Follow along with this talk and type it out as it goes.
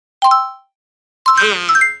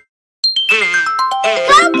CoComelon!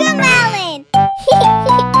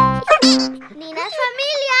 Nina's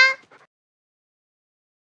familia!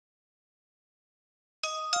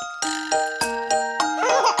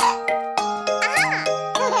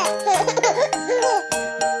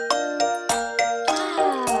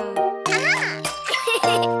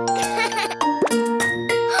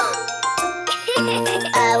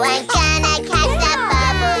 Oh, I'm gonna catch that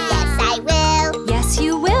bubble, yes I will. Yes,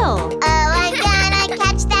 you will. Oh, I'm gonna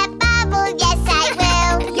catch that bubble, yes I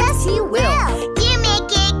will. Yes, you will. You may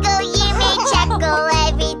giggle, you may chuckle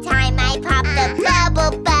every time I pop the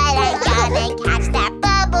bubble, but I'm gonna catch that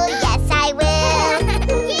bubble, yes I will.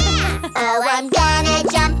 Yeah! Oh, I'm gonna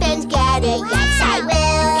jump and get it, yes I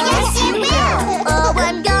will. Yes, you will. Oh,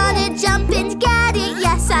 I'm gonna jump and get it,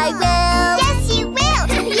 yes I will. Yes, you will!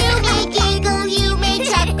 You may giggle, you may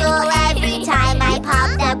chuckle every time I pop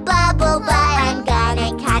the bubble, but I'm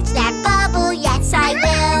gonna catch that bubble, yes I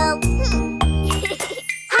will.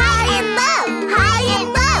 High and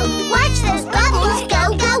low, watch those bubbles go,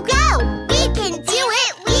 go, go. We can do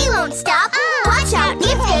it, we won't stop. Watch out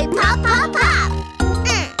if they pop, pop, pop.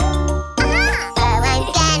 Oh, I'm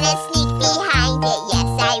gonna sneak behind it, yes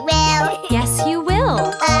I will. Yes, you will.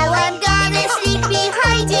 Oh, I'm gonna sneak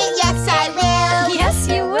behind it, yes I will. Yes,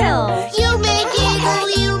 you will. You may giggle,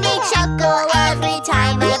 you may chuckle every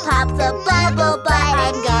time I pop the bubble, but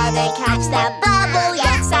I'm gonna catch that bubble,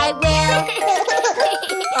 yes I will.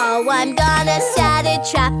 Oh, I'm gonna set a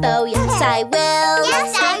trap, oh yes I will.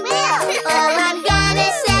 Yes, I will! Oh, I'm gonna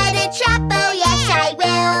set a trap, oh yes I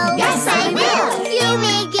will. Yes, I will! You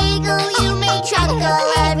may giggle, you may chuckle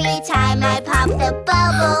every time I pop the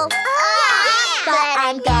bubble, but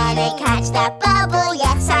I'm gonna catch that bubble,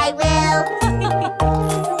 yes I will.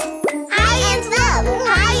 High and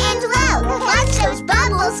low, watch those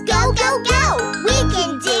bubbles go, go, go. We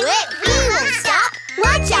can do it, we won't stop.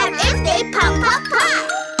 Watch out if they pop, pop, pop.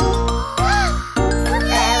 Oh,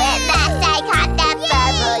 at last I caught that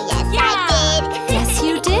bubble, yes I did. Yes,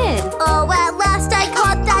 you did. Oh, at last I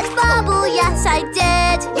caught that bubble, yes I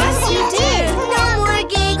did. Yes, you did. No more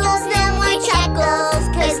giggles, no more chuckles,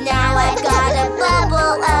 'cause now I've got a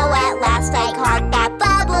bubble. Oh, at last I caught that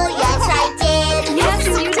bubble, yes I did. Yes,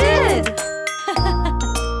 you did.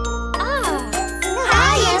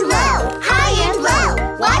 High and low,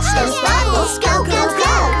 watch those bubbles go, go,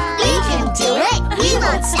 go. We can do it, we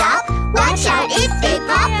won't stop. Watch out if they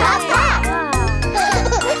pop, pop, pop.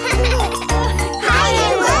 High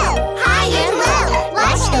and low,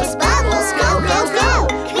 watch those bubbles go, go, go.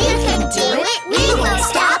 We can do it, we won't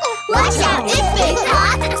stop. Watch out if they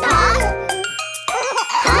pop, pop, pop.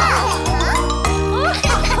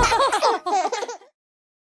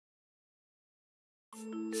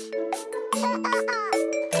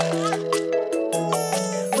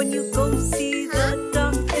 When you go see the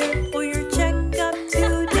doctor for your checkup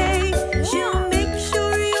today, she'll make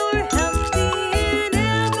sure you're healthy in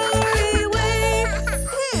every way.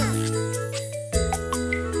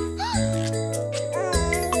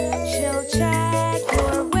 She'll check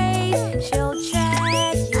your weight, she'll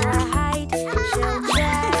check your height, she'll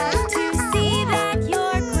check to see that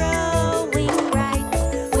you're growing right.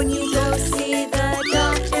 When you go see the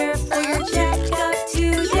doctor for your checkup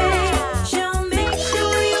today, she'll make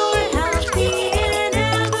sure you're healthy in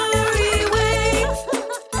every way.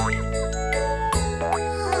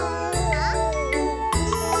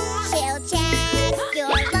 She'll check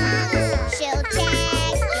your lungs, she'll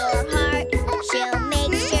check your heart, she'll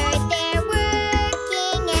make sure they're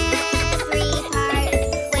working every part.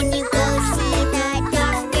 When you go see the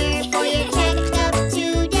doctor for your checkup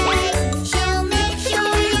today, she'll make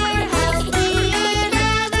sure you're healthy in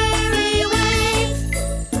every way.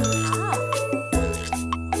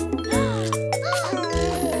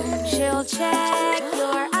 She'll check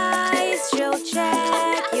your eyes, she'll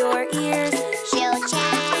check your ears, She'll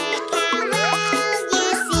check how well you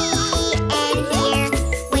see and hear.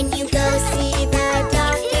 When you go see the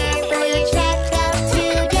doctor for your checkup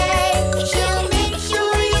today, she'll make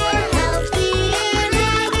sure you're healthy in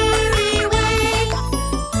every way.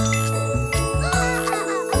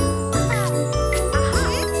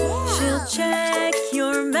 she'll check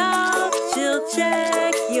your mouth, she'll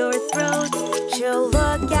check your throat, she'll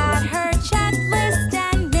look at her checklist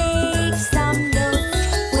and make some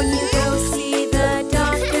notes. When you go see the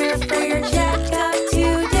doctor for your checkup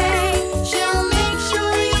today, she'll make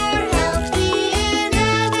sure you're healthy in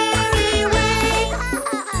every way.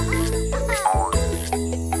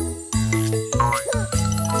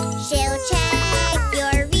 She'll check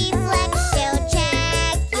your reflex, she'll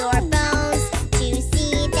check your bones to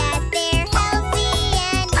see that they're healthy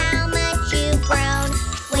and how much you've grown.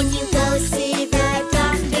 When you go see the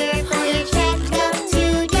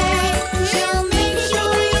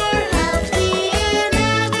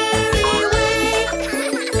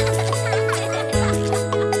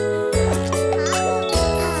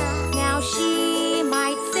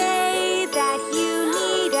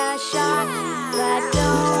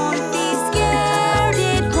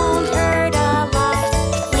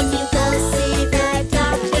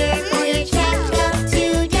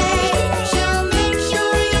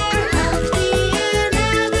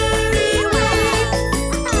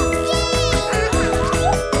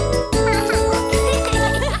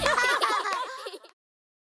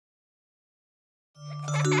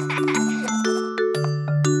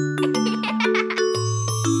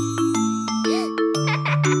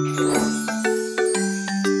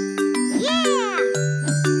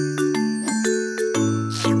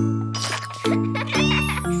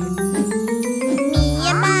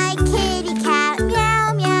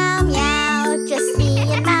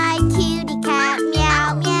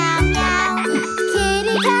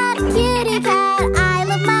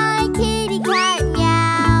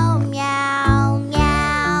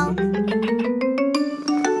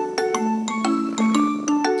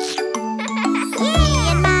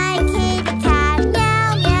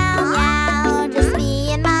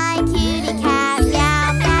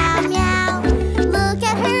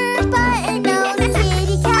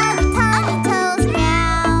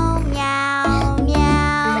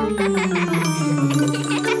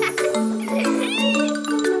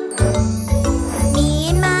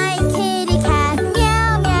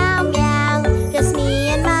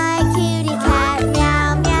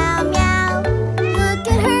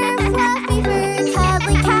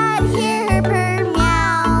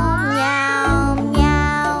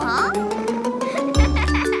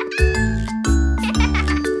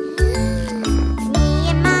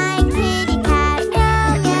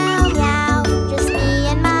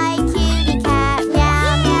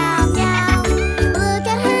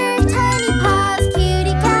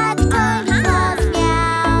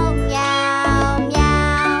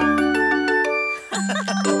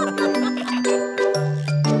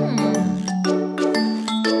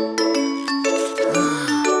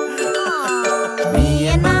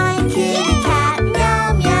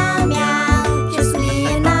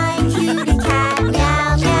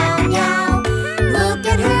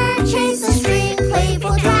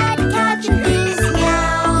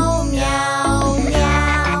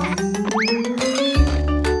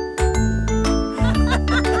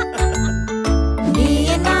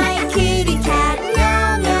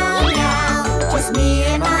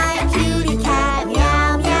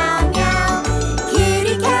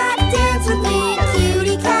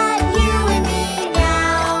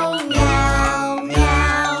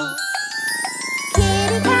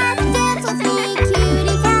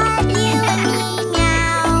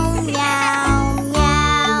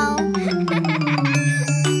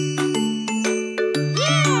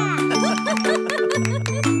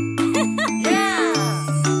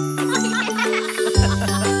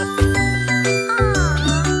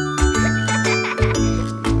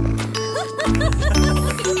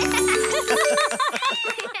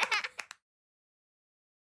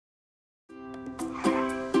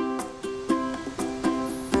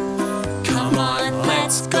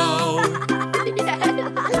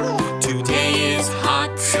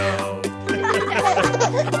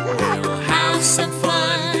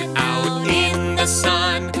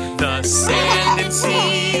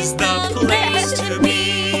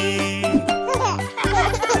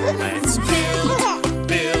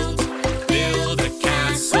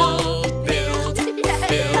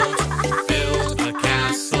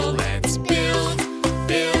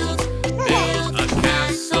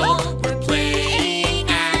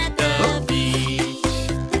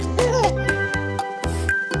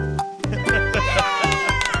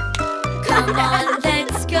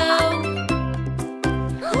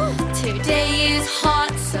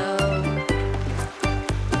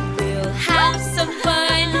have some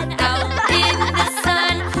fun out in the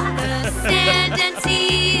sun. The sand and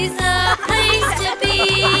sea's a place to be.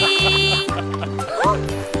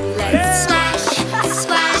 Let's splash,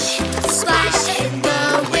 splash, splash in the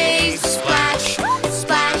waves. Splash,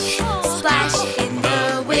 splash, splash in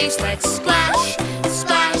the waves. Let's splash,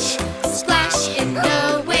 splash, splash in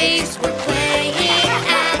the waves. We're playing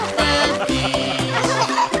at the beach.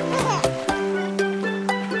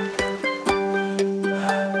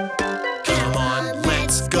 Come on,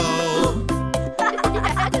 let's go.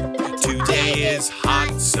 Today is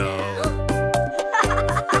hot, so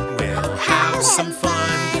we'll have some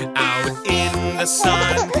fun out in the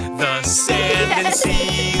sun. The sand and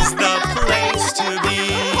sea's the place to be.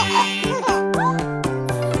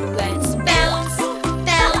 Let's bounce,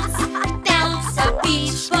 bounce, bounce a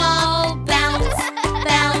beach ball. Bounce,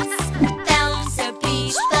 bounce, bounce a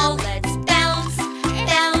beach ball. Let's bounce,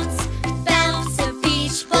 bounce, bounce a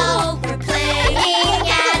beach ball. We're playing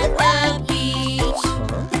at the beach.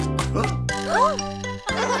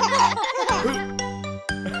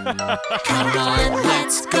 Come on,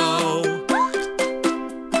 let's go.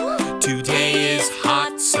 Today is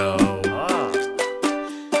hot, so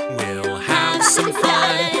we'll have some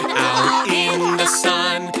fun out in the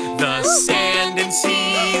sun. The sand and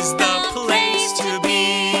sea's the place to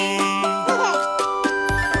be.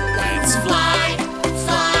 Let's fly,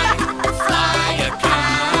 fly, fly a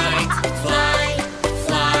kite. Fly,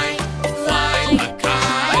 fly, fly a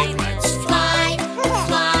kite. Let's fly,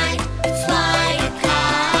 fly, fly a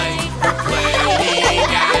kite. We're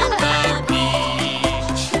playing at the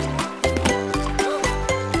beach.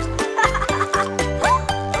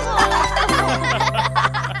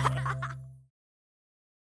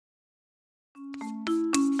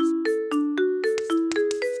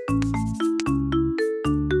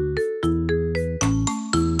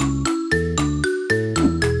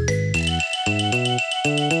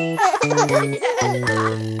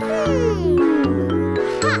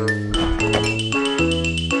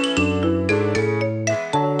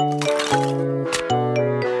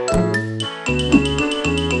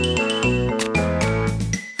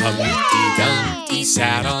 Humpty Dumpty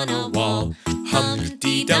sat on a wall.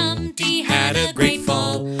 Humpty Dumpty had a great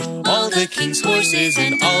fall. All the king's horses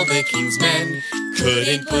and all the king's men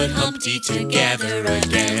couldn't put Humpty together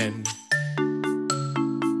again.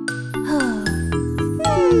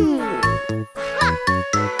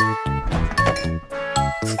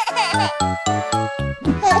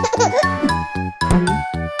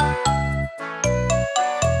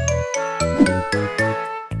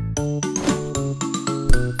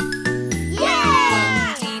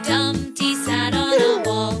 Humpty Dumpty sat on a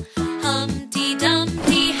wall. Humpty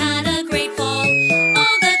Dumpty had a great fall.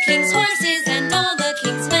 All the king's horses and all the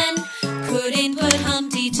king's men couldn't put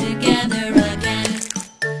Humpty together again.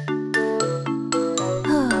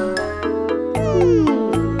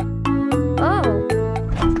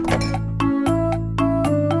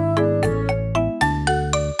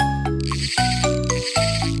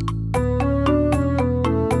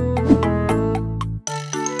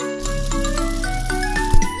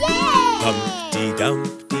 Humpty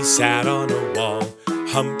Dumpty sat on a wall.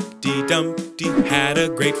 Humpty Dumpty had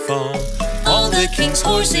a great fall. All the king's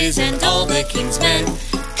horses and all the king's men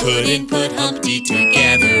couldn't put Humpty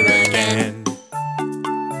together again.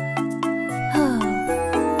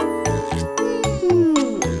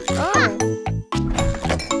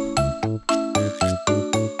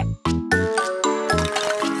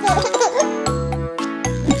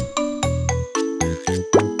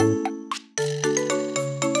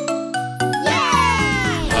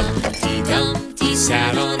 Humpty Dumpty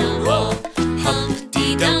sat on a wall.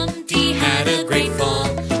 Humpty Dumpty had a great fall.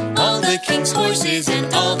 All the king's horses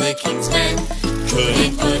and all the king's men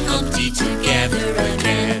couldn't put Humpty together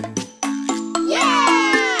again.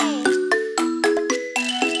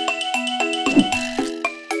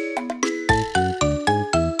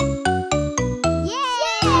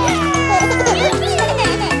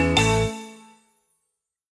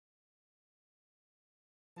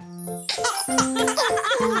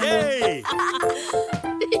 Yay!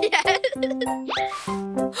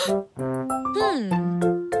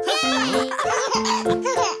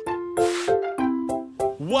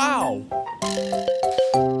 Wow!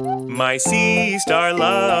 My sea star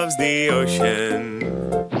loves the ocean.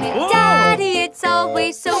 Daddy, it's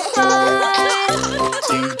always so fun.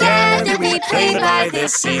 Together we play by the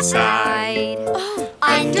seaside,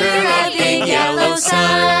 Under a big yellow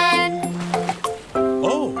sun.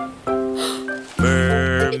 Oh!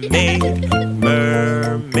 Mermaid,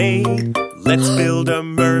 mermaid, let's build a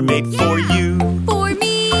mermaid for you. For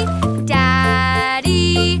me,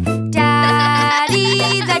 Daddy,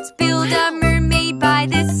 Daddy, let's build a mermaid by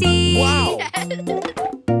the sea. Wow!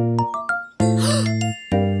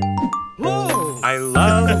 I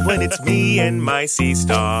love when it's me and my sea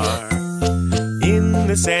star. In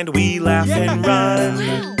the sand we laugh and run.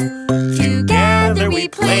 Together we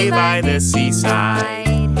play by the seaside.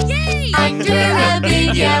 Under a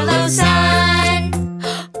big yellow sun.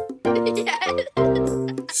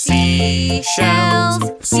 Seashells,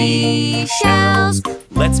 seashells,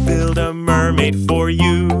 let's build a mermaid for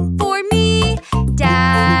you. For me,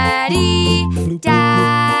 Daddy,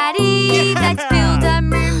 Daddy, let's build a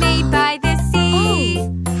mermaid by the sea.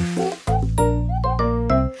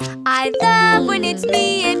 I love when it's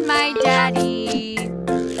me and my daddy.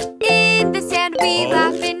 In the sand we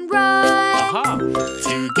laugh and run.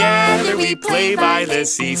 Together we play by the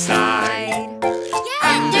seaside.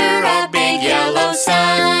 Under a big yellow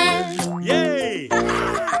sun. Yay!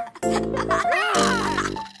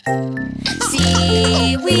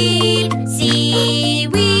 Seaweed,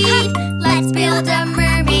 seaweed, let's build a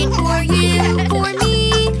mermaid for you, for me.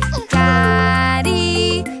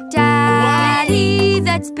 Daddy, Daddy,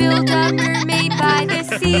 let's build a mermaid by the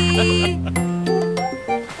sea.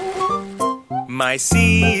 My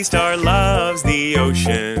sea star loves the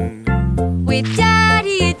ocean. With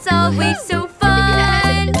Daddy, it's always so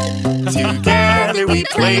fun. Together we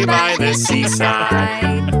play by the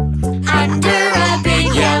seaside. Under a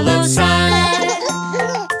big yellow sun.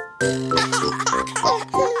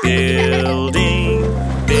 Building,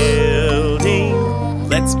 building,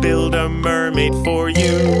 let's build a mermaid for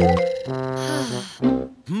you.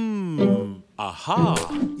 Aha!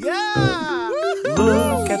 Yeah!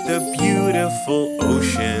 Look at the beautiful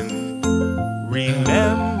ocean.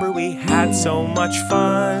 Remember we had so much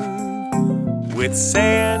fun with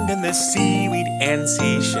sand and the seaweed and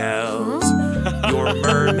seashells. Your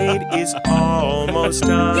mermaid is almost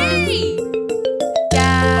done.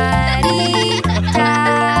 Daddy,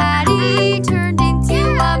 Daddy turned into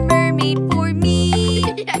a mermaid for me.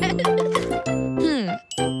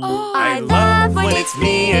 I love when it's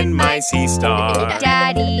me and my sea star.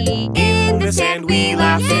 Daddy, In the sand we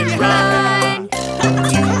laugh and run.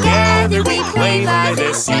 Together we play by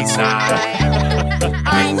the seaside.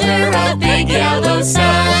 under a big yellow sun.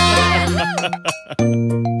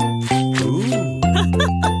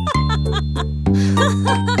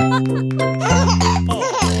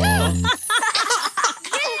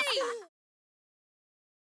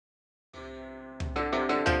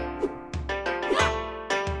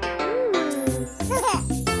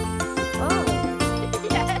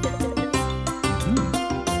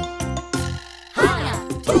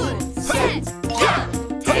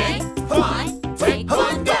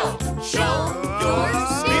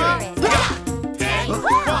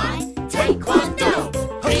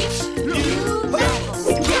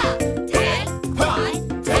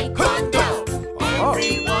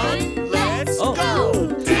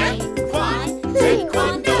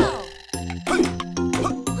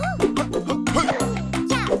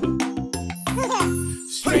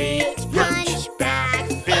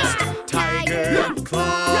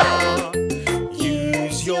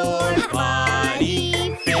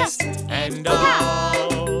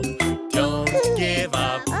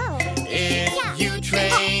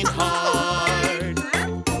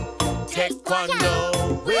 Taekwondo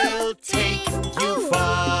will take you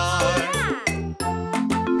far.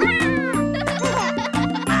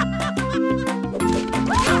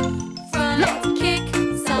 Front kick,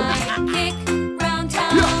 side kick,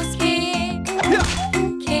 roundhouse kick.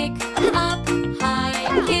 Kick up,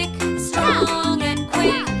 high kick, strong and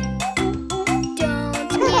quick. Don't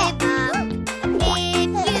give up if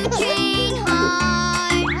you train hard.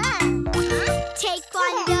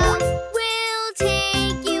 Taekwondo will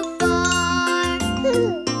take you far.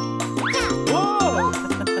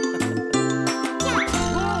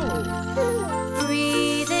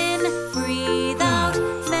 Breathe in, breathe out,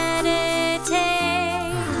 meditate.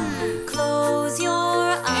 Close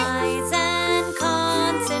your eyes and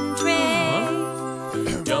concentrate.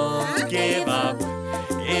 Don't give up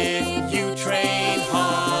if you train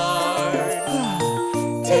hard.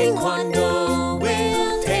 Taekwondo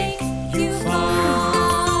will take you far.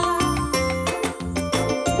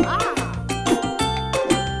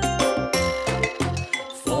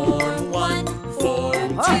 Form 1, form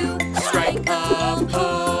 2, strike a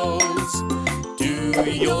pose. Do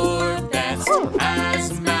your best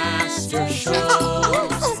as master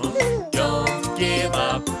shows. Don't give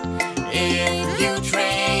up if you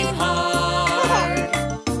train hard.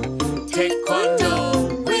 Taekwondo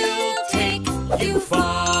will take you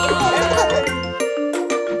far.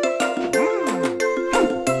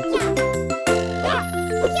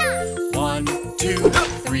 1, 2,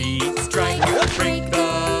 3,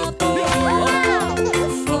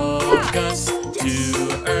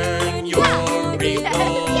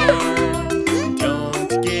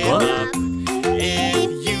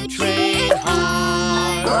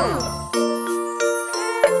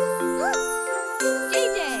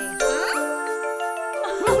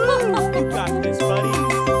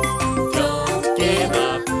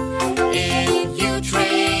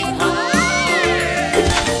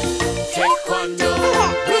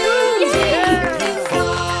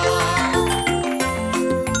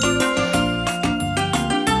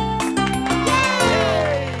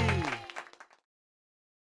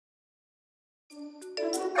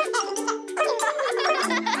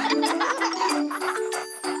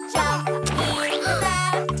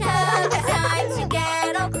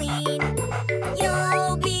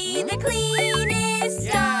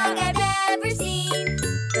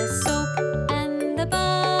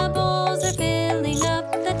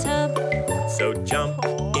 So jump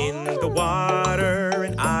in the water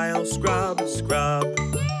and I'll scrub, scrub.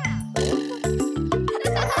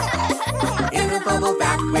 In the bubble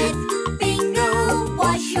bath with Bingo,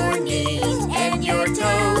 wash your knees and your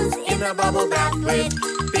toes. In the bubble bath with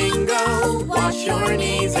Bingo, wash your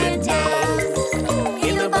knees and toes.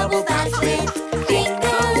 In the bubble bath with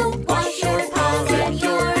Bingo, wash your paws and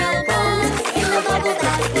your elbows. In the bubble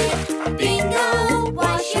bath with Bingo,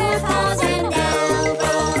 wash your paws and elbows.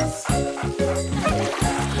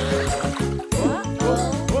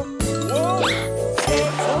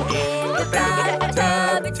 In the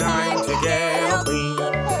bathtub, time to get all clean.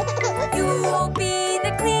 You'll be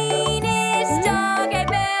the cleanest dog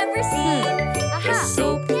I've ever seen. The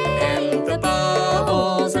soap and the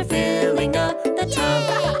bubbles are filling up the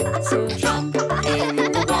tub. So jump in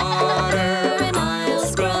the water and I'll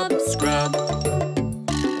scrub, scrub.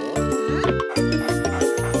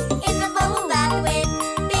 In the bubble bath with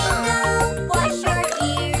Bingo, wash your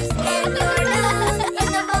ears and your nose. In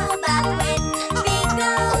the bubble bath with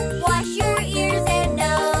Bingo, wash your ears and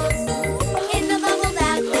nose. In the bubble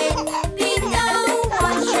bath with Bingo,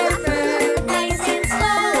 wash your fur nice and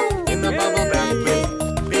slow. In the bubble bath with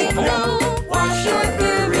Bingo, Wash your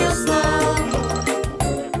fur real slow.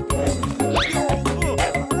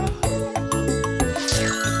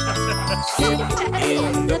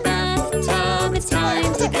 in the bathtub, it's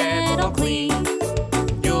time to get all clean.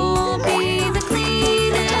 You'll be the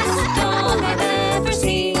cleanest dog I've ever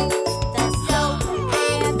seen. The soap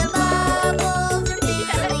and the bubbles are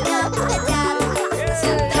filling up the tub. So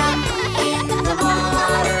jump in the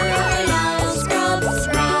water and I'll scrub,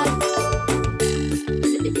 scrub.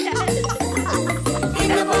 In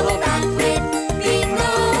the bubble bath with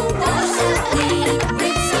Bingo, wash so clean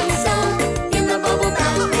with some soap. In the bubble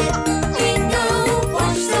bath with Bingo,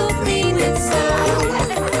 wash so clean with soap.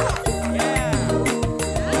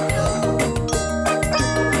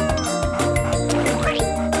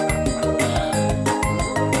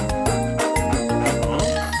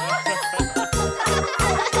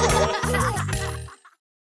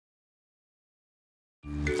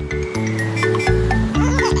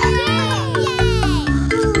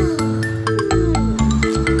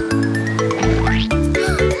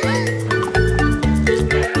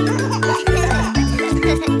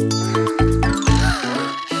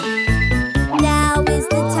 Now is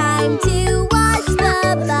the time to wash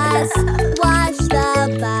the bus. Wash the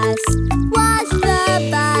bus. Wash the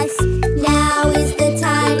bus. Now is the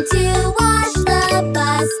time to wash the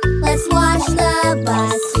bus. Let's wash the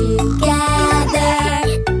bus together.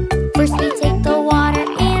 First we take the water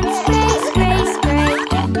and spray, spray, spray.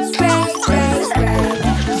 Spray, spray, spray.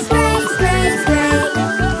 Spray, spray, spray.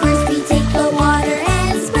 First we take the water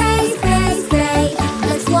and spray, spray, spray.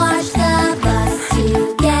 Let's wash the bus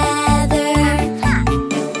together.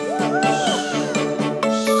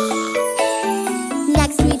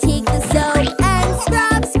 Next we take the soap and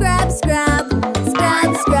scrub, scrub, scrub. Scrub,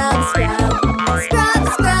 scrub, scrub. Scrub,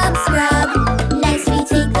 scrub, scrub. Next we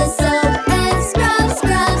take the soap and scrub,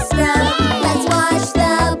 scrub, scrub. Let's wash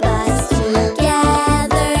the bus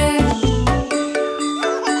together.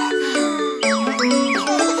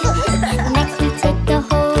 Next we take the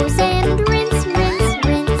hose and rinse, rinse,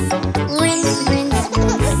 rinse. Rinse, rinse,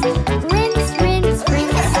 rinse. Rinse, rinse,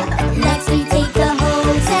 rinse. Next we take the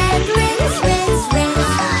hose and rinse, rinse, rinse.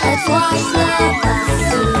 Let's wash the bus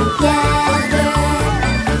together.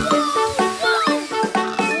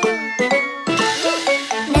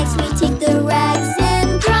 Next we take the rags and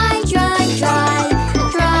dry, dry, dry.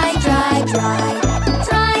 Dry, dry, dry.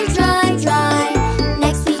 Dry, dry, dry.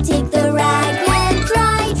 Next we take the rag and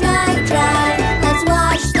dry, dry, dry. Let's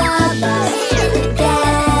wash the bus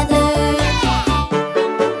together.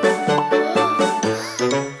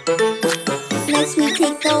 Next we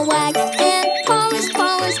take the wax and polish,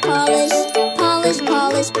 polish, polish. Polish,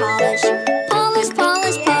 polish, polish. Polish,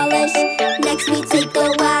 polish, polish. Next we take the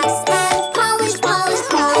wax and polish, polish,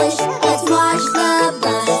 polish. Let's wash the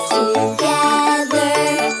bus together.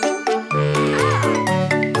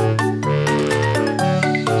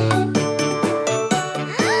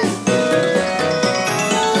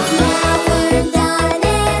 Now we're done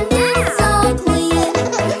and it's all clean.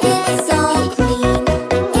 It's all clean.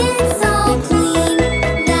 It's all clean.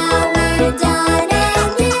 Now we're done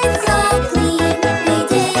and it's all clean. We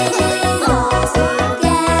did it all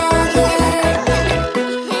together.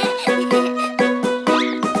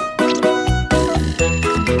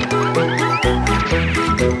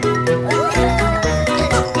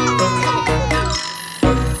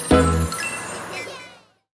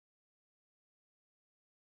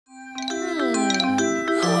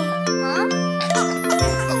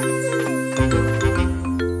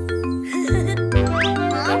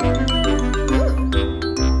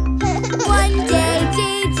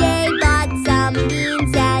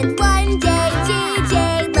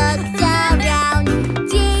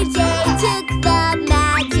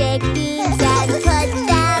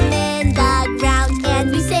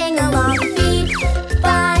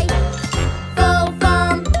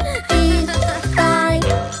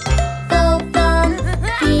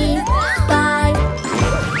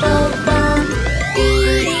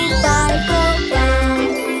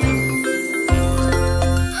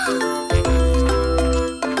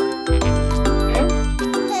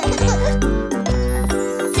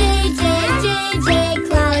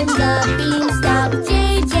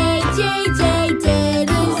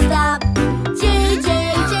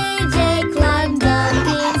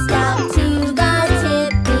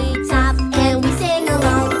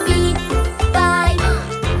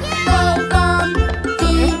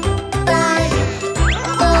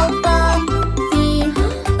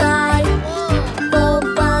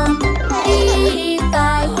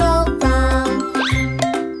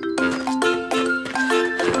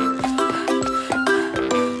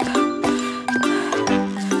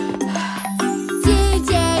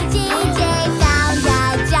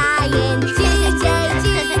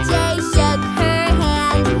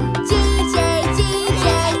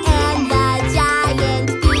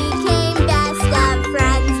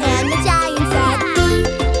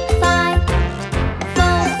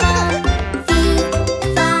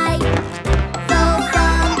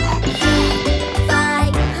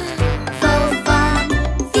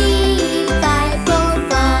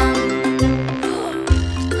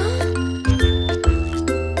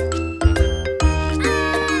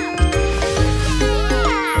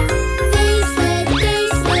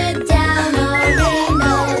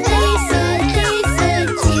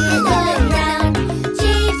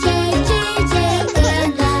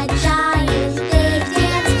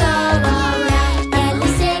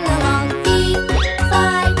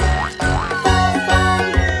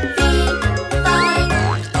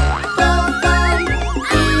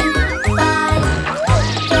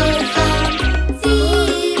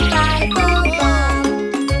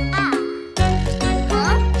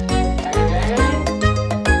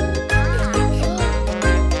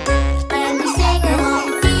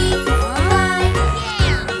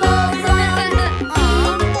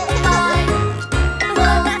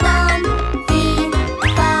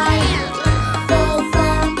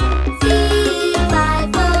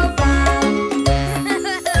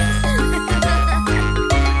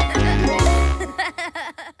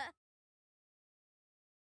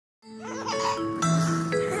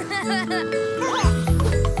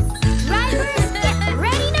 Drivers, get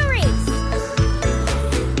ready to race.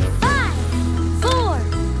 5, 4,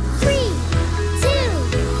 3, 2,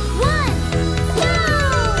 1, go!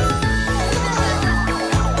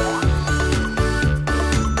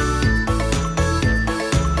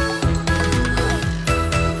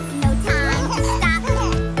 No time to stop.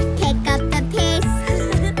 Pick up the pace.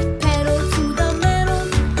 Pedal to the metal.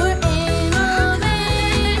 We're in a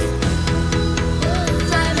race.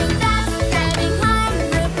 Driving fast, driving hard,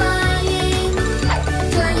 we're flying.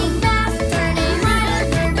 Turning fast, turning hard,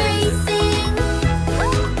 we're racing.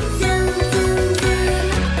 Zoom, zoom, zoom,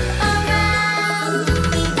 around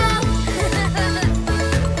we go.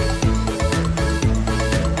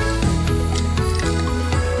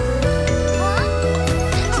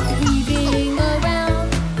 Weaving around,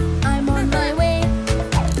 I'm on my way.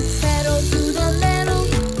 Pedal to the metal,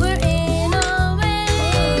 we're in a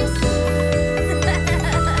race.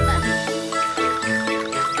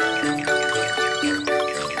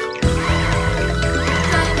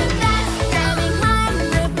 Driving fast, driving hard,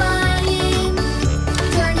 we're flying.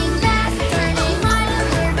 Turning fast, turning hard,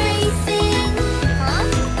 we're racing.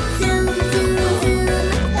 Zoom, zoom, zoom,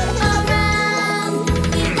 around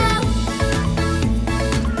we go.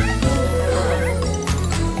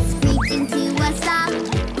 Screeching to a stop,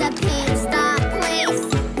 the pit stop place.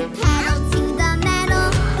 Pedal to the metal,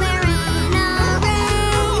 we're in a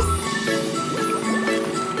race.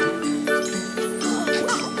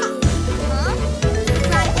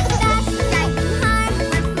 Driving fast, driving hard,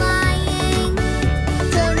 we're flying.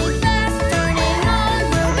 Turning fast, turning hard,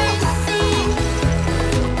 we're racing.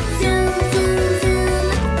 Zoom, zoom, zoom,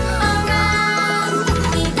 around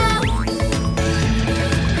we go.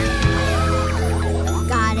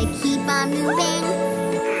 Gotta keep on moving.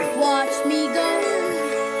 Watch me go.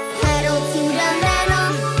 Pedal to the metal.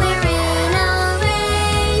 We're in a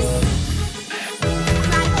race.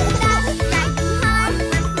 Driving fast, driving hard,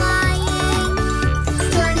 we're flying.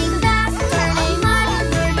 Turning fast, turning hard,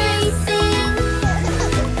 we're racing.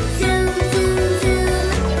 Zoom, zoom, zoom,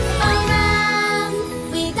 around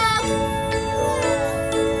we go.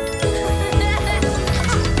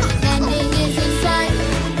 Ending is in sight.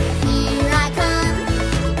 Here I come.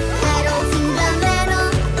 Pedal to the metal.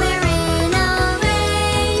 We're in a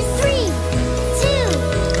race. 3,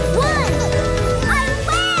 2, 1. I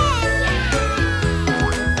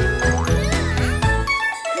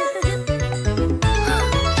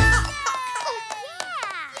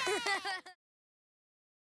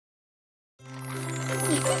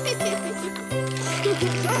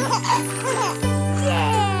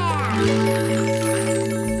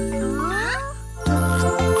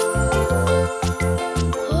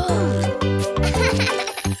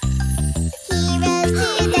Heroes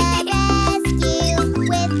to the rescue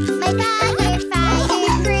with my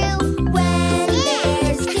fire crew. When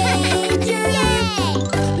there's danger,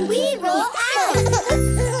 we roll out.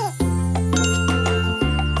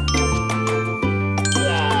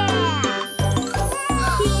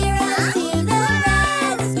 Heroes to the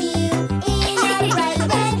rescue in our bright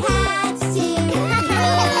red hats too.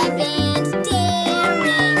 Brave and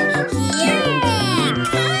daring, here we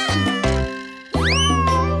come.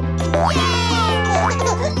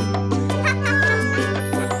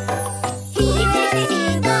 Heroes to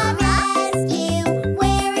the rescue,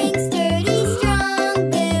 wearing sturdy, strong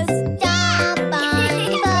boots. Stop on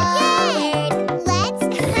forward, let's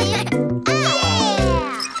zoom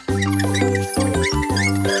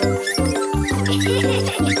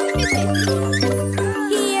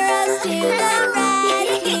Heroes to the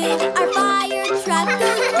rescue, our fire truck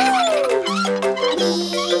goes woo!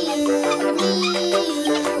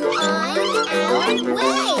 On our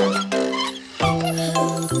way!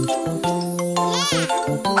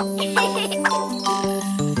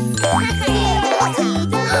 Heroes to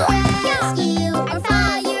the rescue, our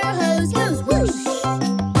fire hose goes whoosh!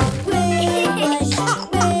 Whoosh,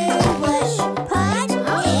 whoosh, put it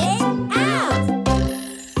out!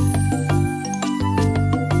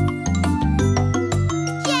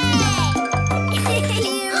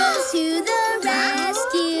 Heroes to the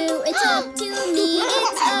rescue, it's up to me,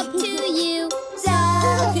 it's up to you. So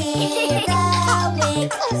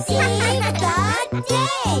heroic, save the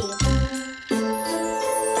day!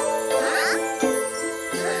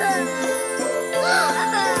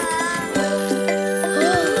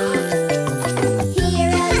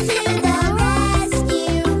 Heroes to the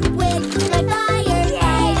rescue with my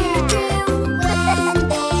firefighter crew. When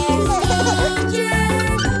there's danger,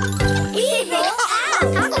 we roll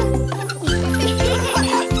out.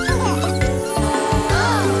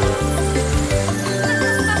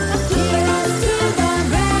 Heroes to the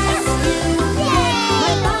rescue.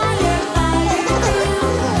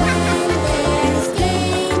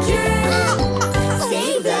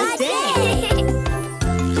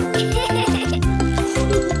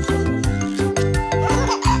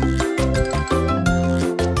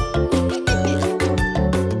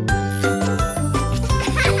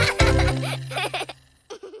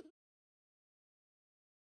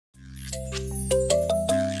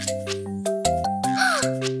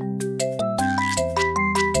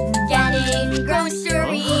 Getting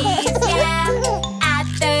groceries, yeah, at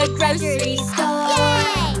the grocery store.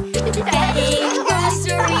 Getting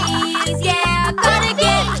groceries, yeah, gotta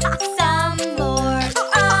get some more.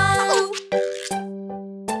 Oh!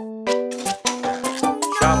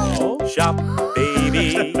 Shop, shop,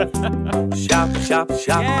 baby. Shop, shop,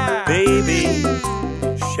 shop, baby.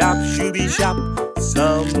 Shop, shooby, shop,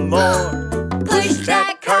 some more. Push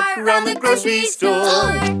that cart around the grocery store.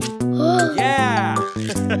 Yeah!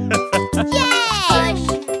 Yay!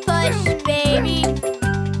 Push, baby.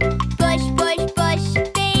 Push, push, push,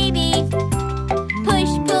 baby.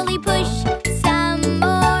 Push, pulley, push, some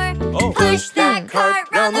more. Push that cart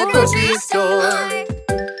around the grocery store.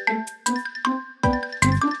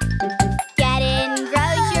 Getting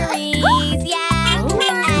groceries, yeah, at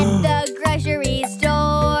the grocery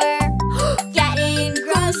store. Getting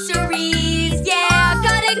groceries, yeah,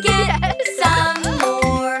 gotta get some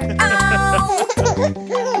more. Oh!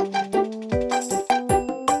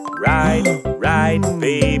 Ride, ride,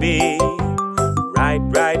 baby. Ride,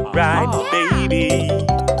 ride, ride, baby.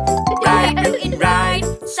 Ride, you can ride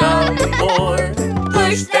some more.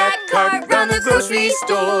 Push that cart round the grocery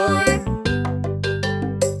store.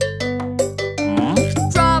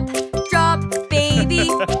 Drop, drop, baby.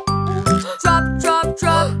 Drop, drop,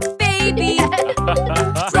 drop, baby.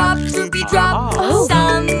 Drop, doobie, drop,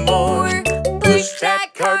 some more. Push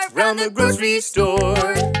that cart round the grocery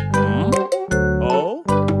store. Oh?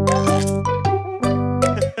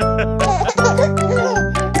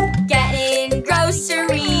 Getting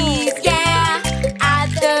groceries, yeah, at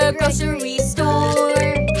the grocery store.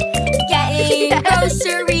 Getting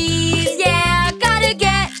groceries, yeah, gotta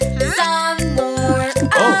get some more.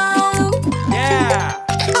 Oh! Yeah!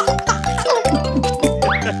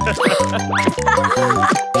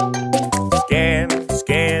 Scan,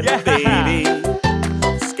 scan, baby.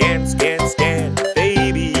 Scan, scan, scan,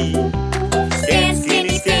 baby. Scan,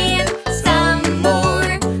 skinny, scan, some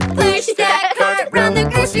more. Push that cart round the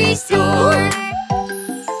grocery store.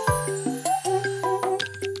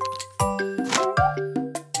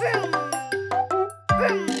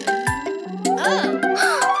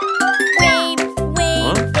 Wave,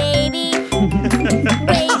 wave, baby.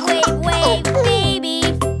 Wave, wave, wave, baby.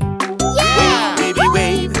 Wave, baby,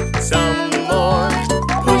 wave, some more.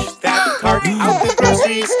 Push that cart out the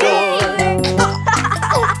grocery store.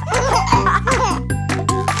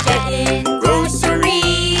 Getting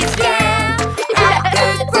Groceries, yeah, at the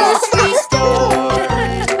grocery store.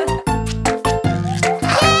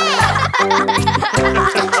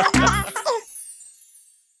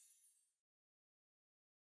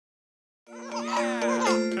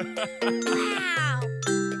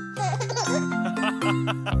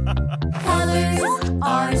 colors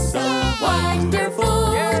are so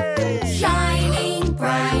wonderful, shining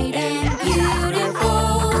bright and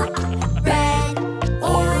beautiful. Red,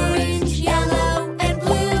 orange, yellow, and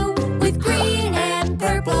blue, with green and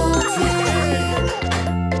purple too.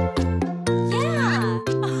 Yeah!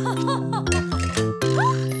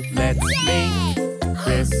 Let's make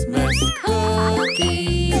Christmas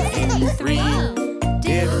cookies in 3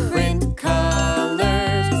 different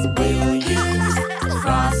colors. We'll use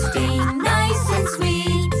frosting nice and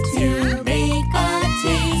sweet to make a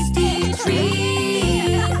tasty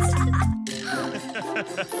treat.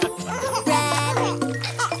 Red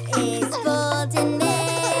is golden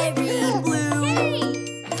berry, blue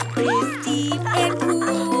is deep and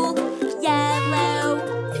cool, yellow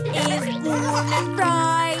is warm and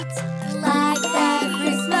bright, like the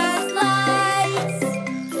Christmas lights.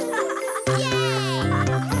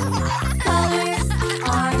 Colors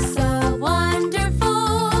are so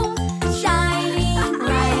wonderful, shining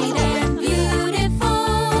bright and beautiful.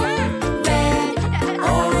 Red,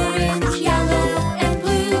 orange, yellow, and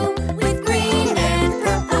blue, with green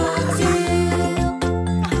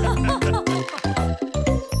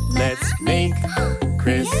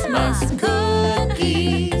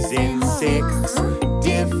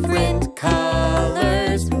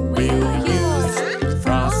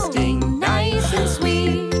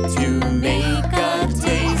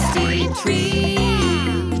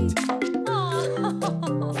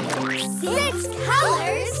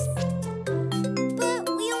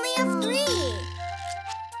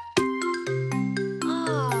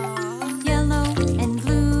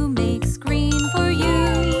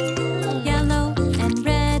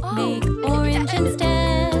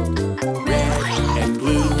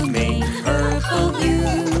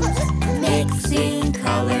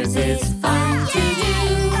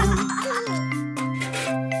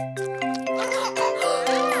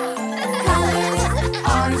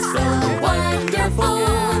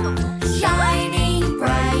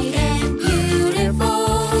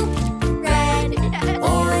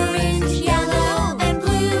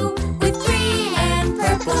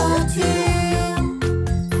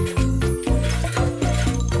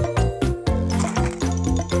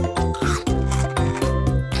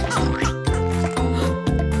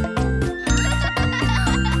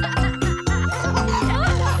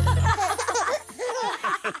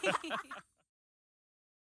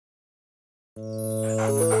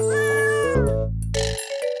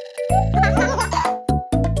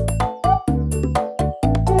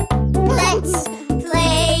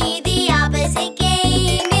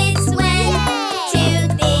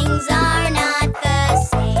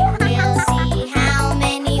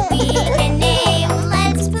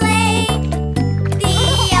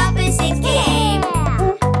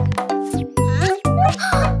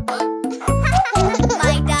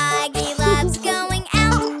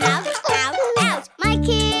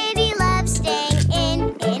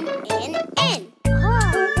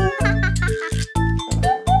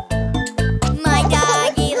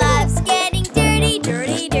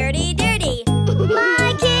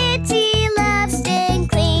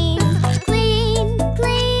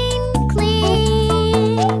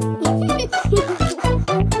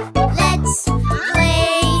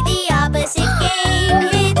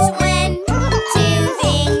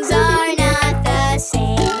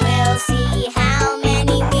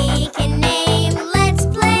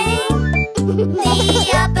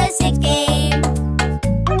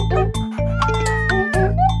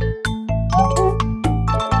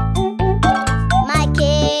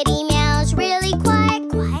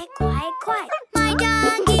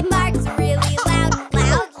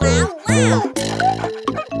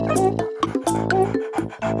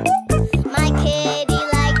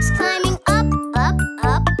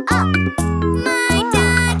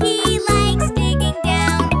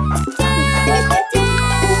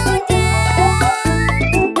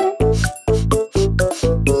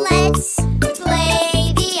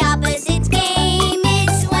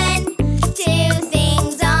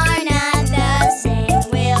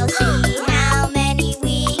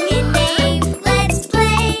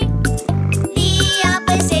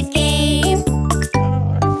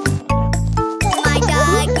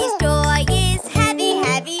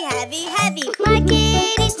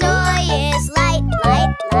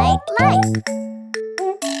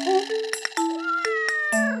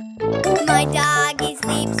My doggy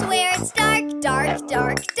sleeps where it's dark, dark,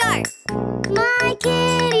 dark, dark. My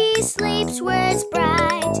kitty sleeps where it's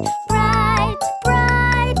bright, bright,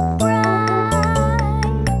 bright, bright.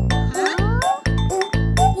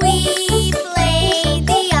 We play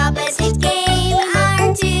the opposite game.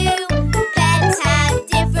 Our two pets have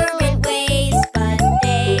different ways, but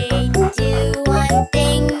they do one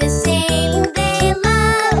thing the same. They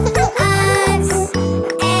love us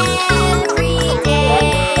every day.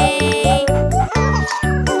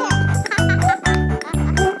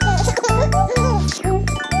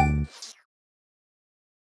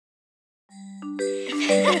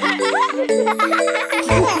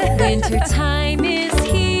 Winter time is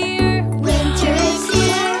here, Winter is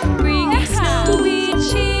here, bringing snowy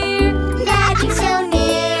cheer. magic so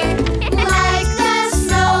near. Like the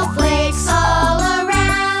snowflakes all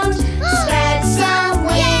around, spread some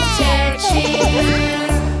winter cheer.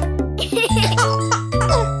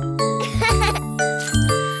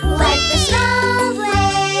 Like the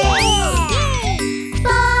snowflakes,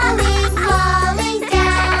 falling, falling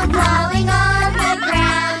down, falling on the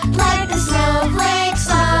ground. Like the snowflakes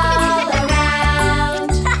all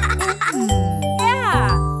around. Yeah.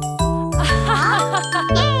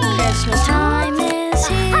 Christmas time is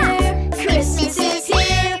here. Christmas is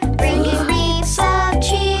here, bringing leaves of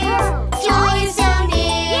cheer. Joy is so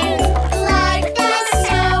near, like the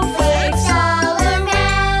snowflakes all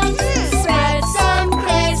around. Spread some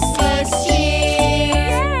Christmas cheer.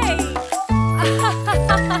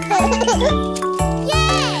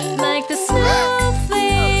 Yay! Like the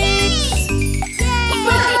snowflakes.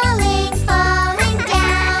 Falling, falling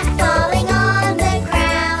down, falling on the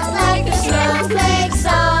ground, like the snowflakes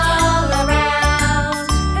all around.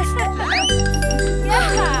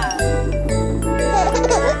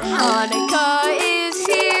 Hanukkah is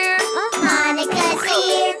here. Hanukkah's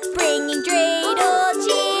here, bringing dreidel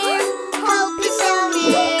cheer. Hope is so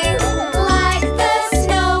near, like the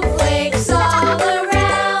snowflakes all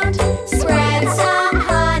around. Spread some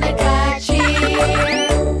Hanukkah cheer.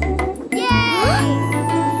 Yay!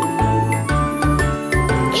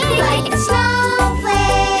 Like the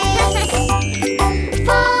snowflakes,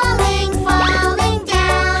 falling, falling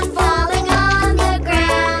down, falling on the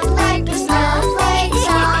ground, like the snowflakes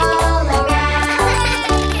all around.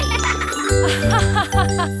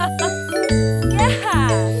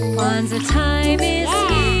 Kwanzaa time is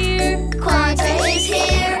here, Kwanzaa is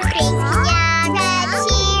here, pinkiyanas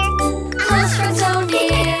here, close friends so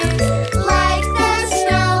near, like the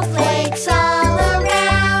snowflakes all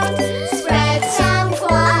around. Spread some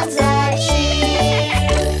Kwanzaa cheer.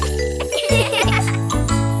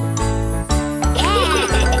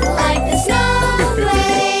 Like the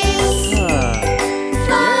snowflakes,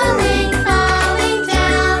 falling, falling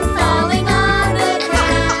down, falling on the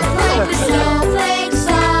ground, like the snowflakes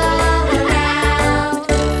all around.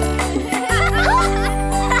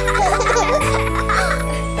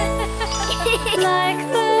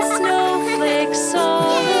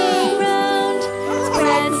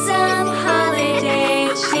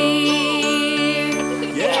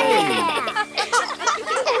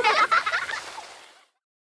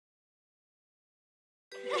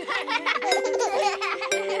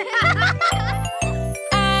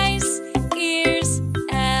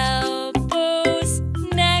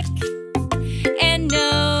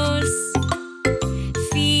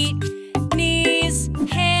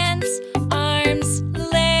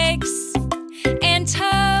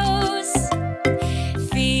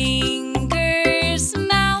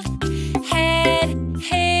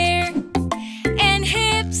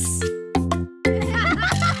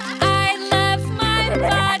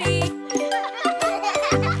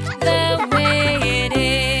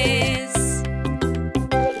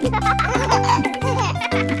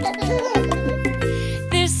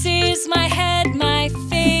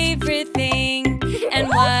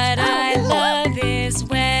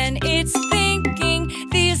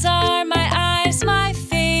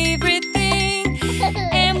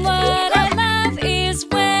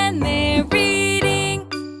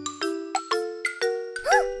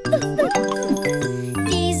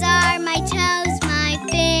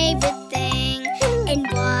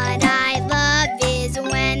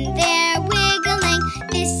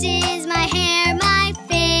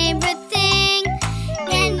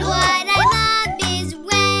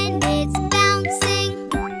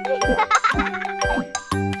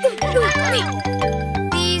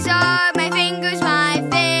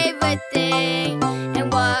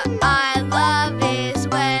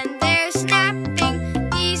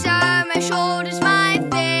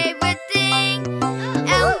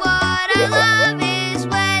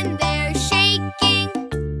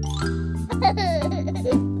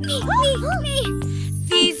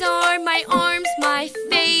 These are my arms, my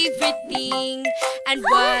favorite thing. And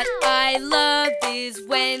what I love is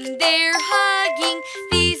when they're hugging.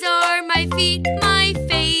 These are my feet, my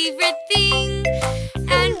favorite thing.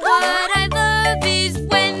 And what I love is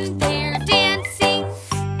when they're dancing.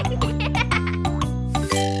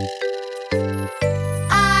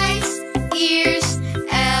 Eyes, ears,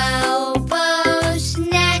 elbows,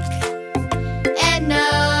 neck, and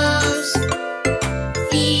nose.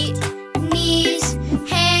 Feet, knees,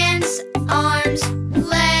 hands, arms,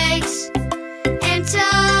 legs, and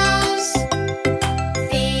toes.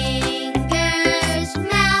 Fingers,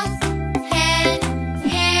 mouth, head,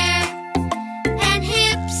 hair, and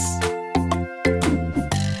hips.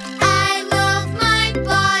 I love my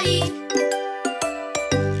body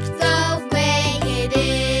the way it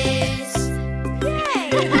is.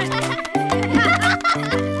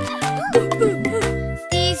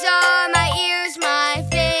 These are my ears, my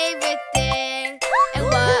favorite thing. And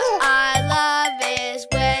what I love is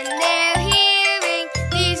when they're hearing.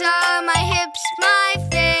 These are my hips, my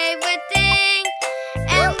favorite thing.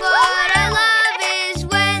 And what I love is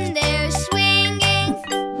when they're swinging.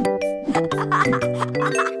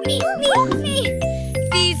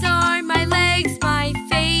 These are my legs, my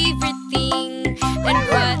favorite thing. And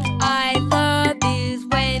what I love is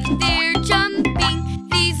when they're jumping.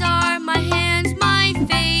 These are my hands, my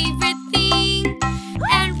favorite thing.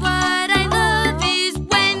 And what I love is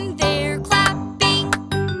when they're clapping.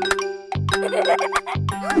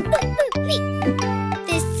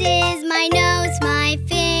 This is my nose, my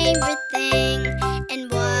favorite thing.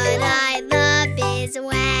 And what I love is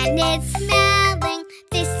when it's smelling.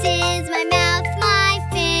 This is my mouth, my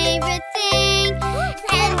favorite thing.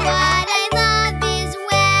 And what I love is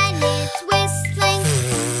when it's whistling.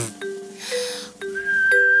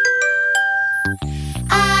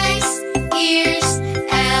 Eyes, ears,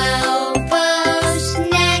 elbows,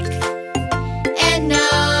 neck, and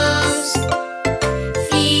nose.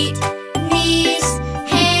 Feet, knees,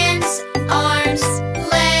 hands, arms,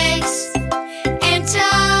 legs, and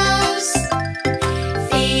toes.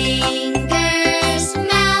 Fingers,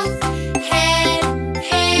 mouth, head,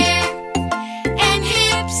 hair, and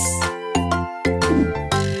hips.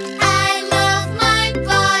 I love my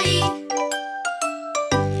body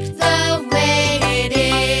the way it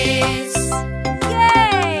is.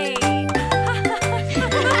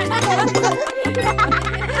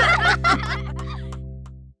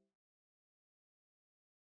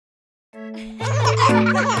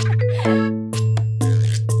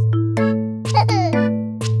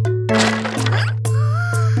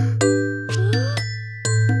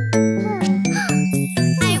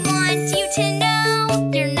 I want you to know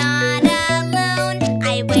you're not alone. I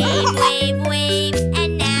wave, wave, wave,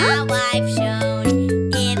 and now I've shown.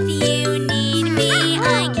 If you need me,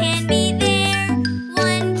 I can be there.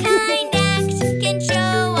 One kind act can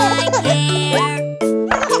show I care.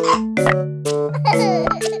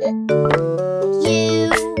 You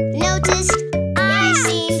noticed I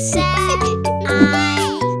seem sad.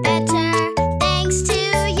 I'm better thanks to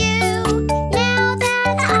you. Now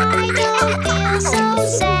that I don't feel so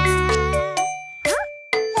sad,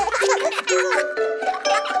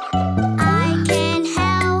 I can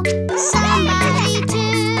help somebody too.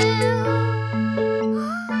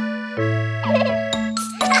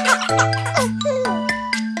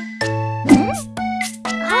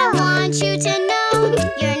 I want you to know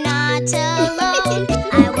you're not alone.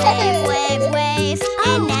 I wave, wave, wave,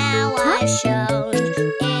 and now I've shown.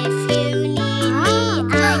 If you need me,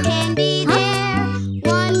 I can be there.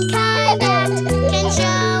 One kind act can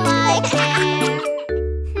show I care.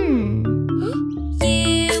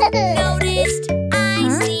 You noticed I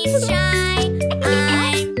seem shy.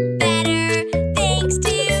 I'm better thanks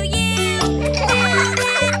to you. Now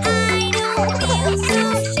that I don't feel so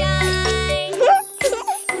shy,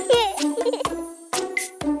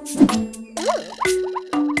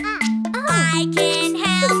 I can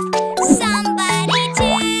help somebody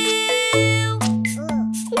too.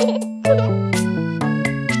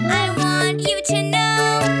 I want you to know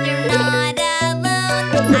you're not alone.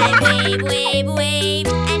 I wave, wave, wave,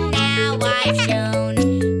 and now I've shown.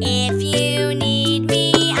 If you need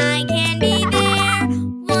me, I can be there.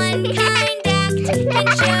 One kind act can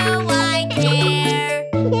show I care.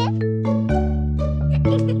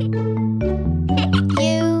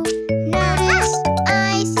 You noticed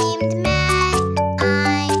I seemed mad.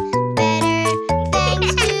 I'm better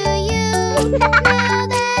thanks to you. Now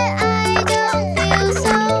that I don't feel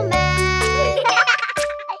so mad.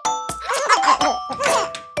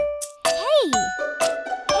 Hey,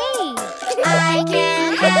 I can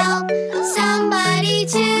help somebody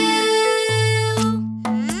too.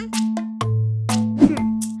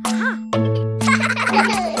 We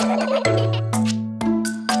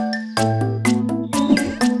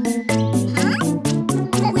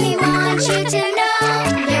want you to know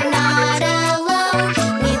you're not alone.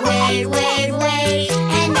 We wait,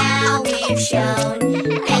 and now we've shown.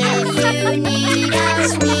 If you need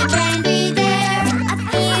us, we can be there. A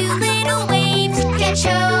few little waves can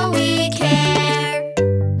show we care.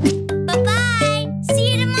 Bye-bye.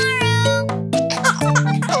 See you tomorrow.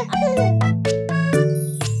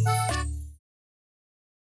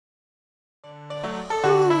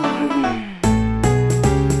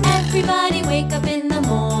 Everybody wake up in the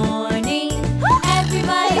morning.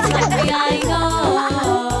 Everybody's hungry, I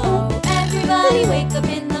know. Everybody wake up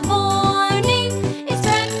in the morning. It's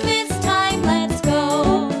breakfast time, let's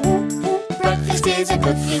go. Breakfast is a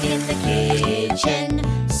cooking in the kitchen.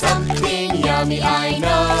 Something yummy, I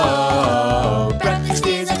know. Breakfast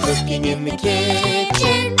is a cooking in the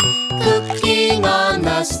kitchen. Cooking on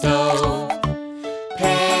the stove.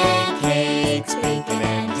 Pancakes, bacon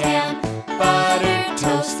and ham. Butter,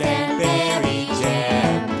 toast and berry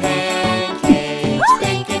jam. Pancakes,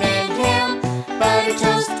 bacon and ham. Butter,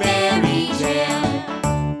 toast, berry jam.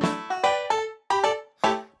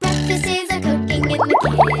 Breakfast is a cooking in the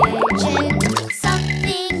kitchen.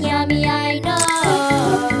 Something yummy, I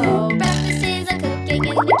know. Breakfast is a cooking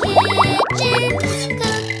in the kitchen.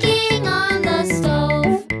 Cooking on the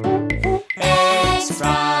stove. Eggs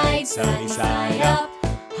fried sunny side up.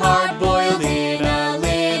 Hard boiled in a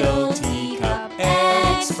little teacup.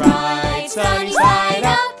 Eggs fried sunny side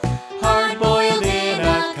up. Hard boiled in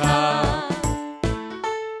a cup.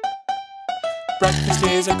 Breakfast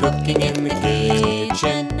is a cooking in the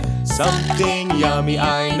kitchen. Something yummy,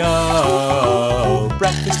 I know.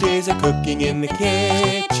 Breakfast is a cooking in the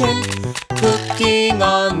kitchen. Cooking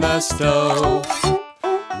on the stove.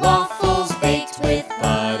 Waffles baked with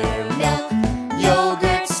buttermilk.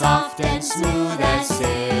 Yogurt soft and smooth as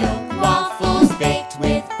silk. Waffles baked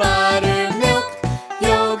with buttermilk.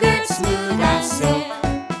 Yogurt smooth as silk.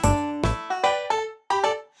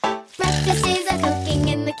 Breakfast is a cooking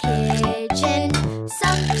in the kitchen.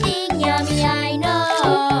 Something yummy, I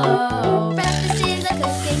know. Breakfast is a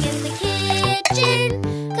cooking in the kitchen.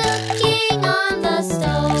 Cooking on the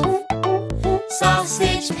stove.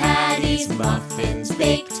 Sausage patties, muffins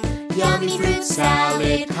baked. Yummy fruit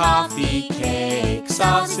salad, coffee cake.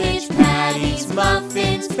 Sausage patties,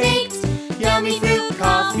 muffins baked. Yummy fruit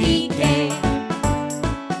coffee cake.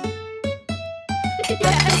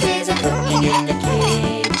 Breakfast is a cooking in the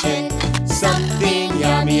kitchen. Something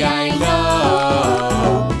yummy, I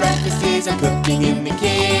know. Breakfast is a cooking in the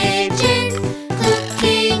kitchen.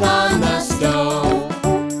 Cooking on the stove.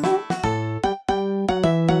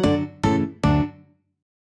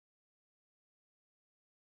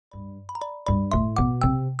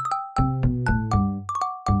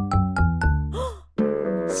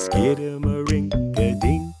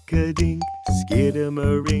 Skidamarink-a-dink-a-dink,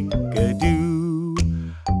 skidamarink-a-doo.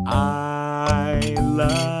 I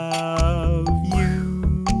love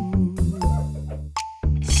you.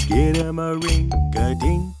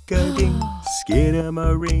 Skidamarink-a-dink-a-dink,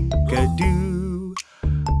 skidamarink-a-doo.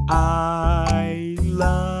 I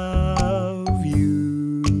love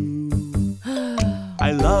you.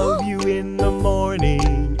 I love you in the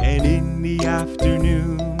morning and in the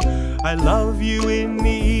afternoon. I love you in the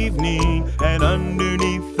evening and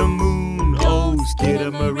underneath the moon. Oh,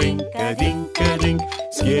 skidamarink-a-dink-a-dink,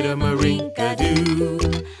 skidamarink-a-doo.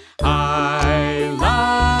 I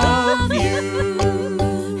love you.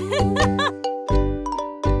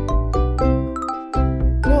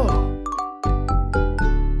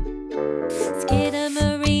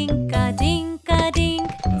 Skidamarink-a-dink-a-dink,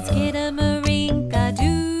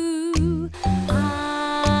 skidamarink-a-doo.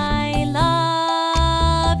 I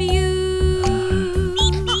love you.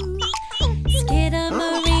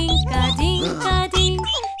 Skidamarink-a-dink-a-dink,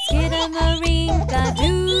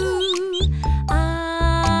 skidamarink-a-doo. I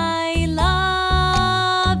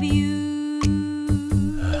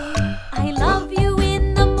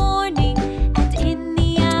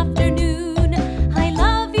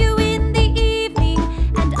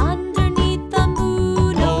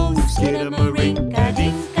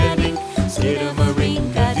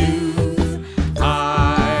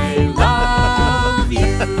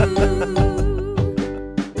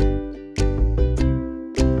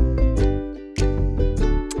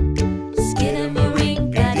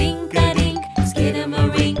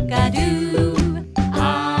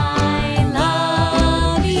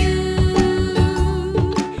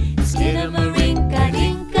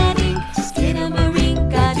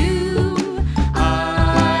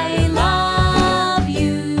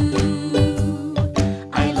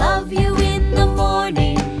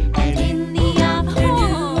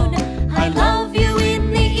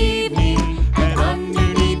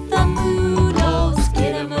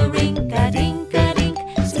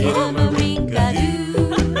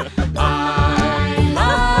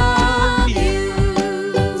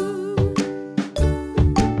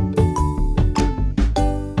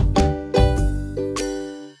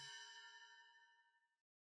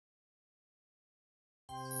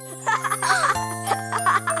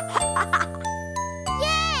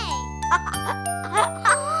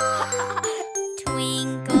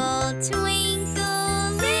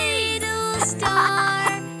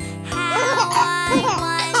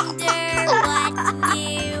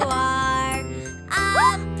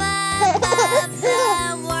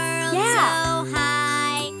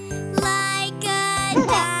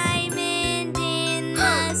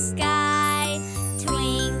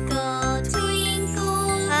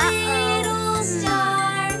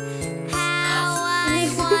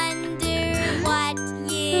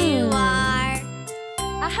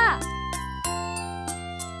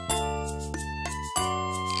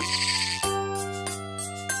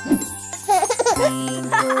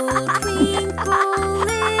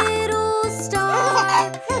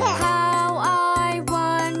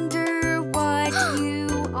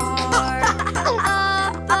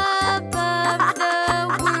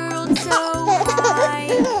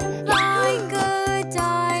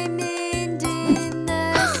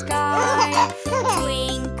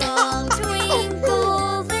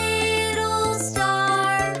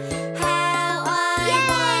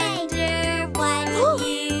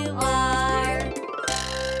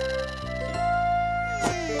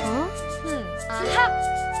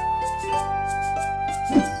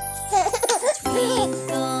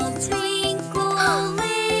Twinkle, twinkle,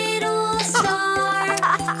 little star,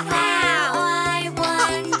 how I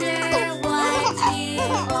wonder what you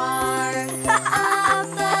are.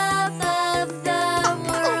 Up above the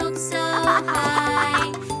world so high,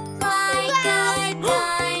 like a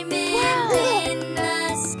diamond in the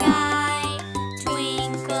sky.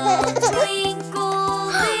 Twinkle, twinkle,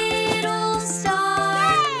 little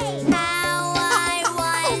star, how I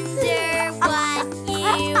wonder what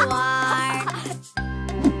you are.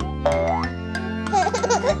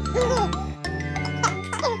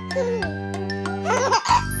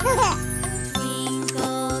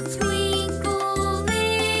 Twinkle, twinkle,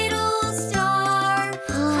 little star,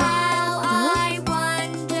 how I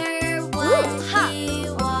wonder what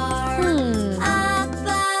you are. Up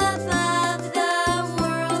above the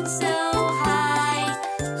world so high,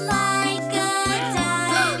 like a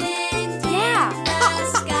diamond in the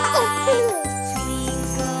sky.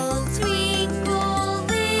 Twinkle, twinkle,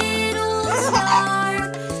 little star,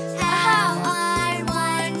 how I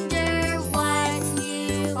wonder what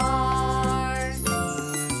you are.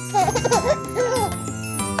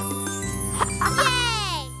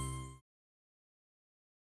 Yay!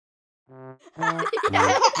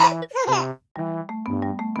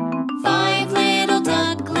 Five little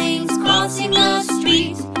ducklings crossing the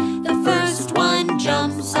street. The first one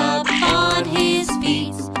jumps up on his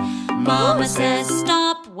feet. Mama says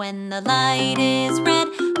stop when the light is red.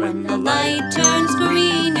 When the light turns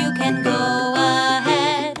green, you can go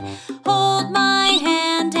ahead. Hold my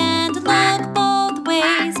hand and look both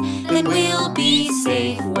ways, then we'll be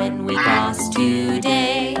safe when we cross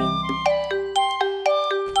today.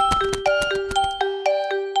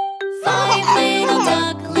 Five little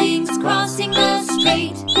ducklings crossing the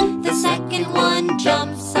street. The second one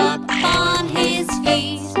jumps up on his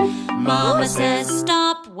feet. Mama says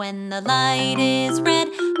stop when the light is red.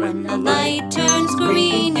 When the light turns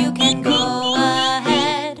green, you can go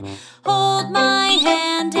ahead. Hold my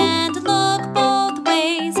hand and look both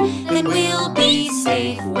ways, then we'll be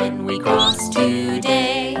safe when we cross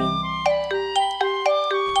today.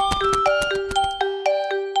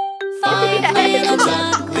 Five little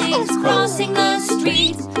ducklings crossing the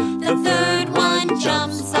street. The third one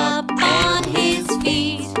jumps up on his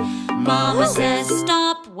feet. Mama says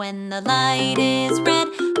stop when the light is red.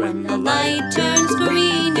 When the light turns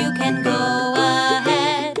green, you can go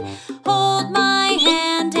ahead. Hold my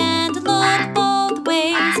hand and look both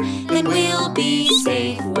ways, then we'll be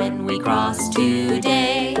safe when we cross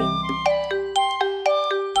today.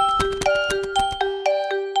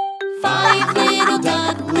 Five little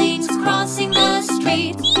ducklings crossing the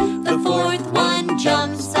street. The fourth one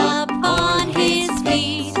jumps up on his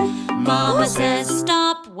feet. Mama says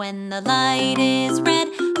stop when the light is red.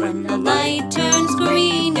 When the light turns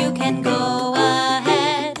green, you can go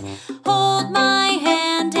ahead. Hold my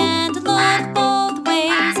hand and look both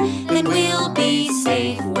ways, then we'll be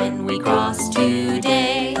safe when we cross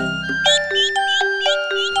today.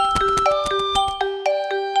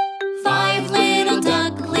 Five little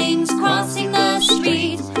ducklings crossing the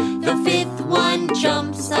street. The fifth one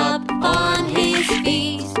jumps up on his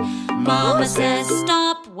feet. Mama says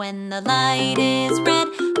stop when the light is red.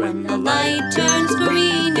 When the light turns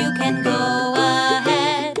green, you can go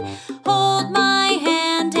ahead. Hold my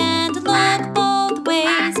hand and look both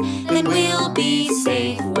ways, then we'll be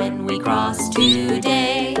safe when we cross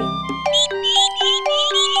today.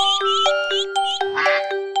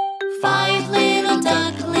 Five little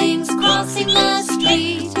ducklings crossing the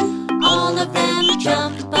street. All of them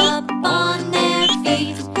jump up on their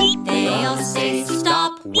feet. They all say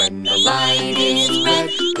stop when the light is red.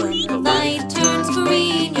 When the light turns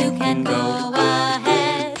green, you can go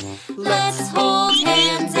ahead. Let's hold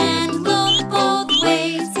hands and look both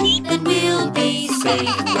ways, then we'll be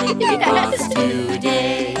safe when we cross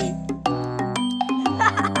today.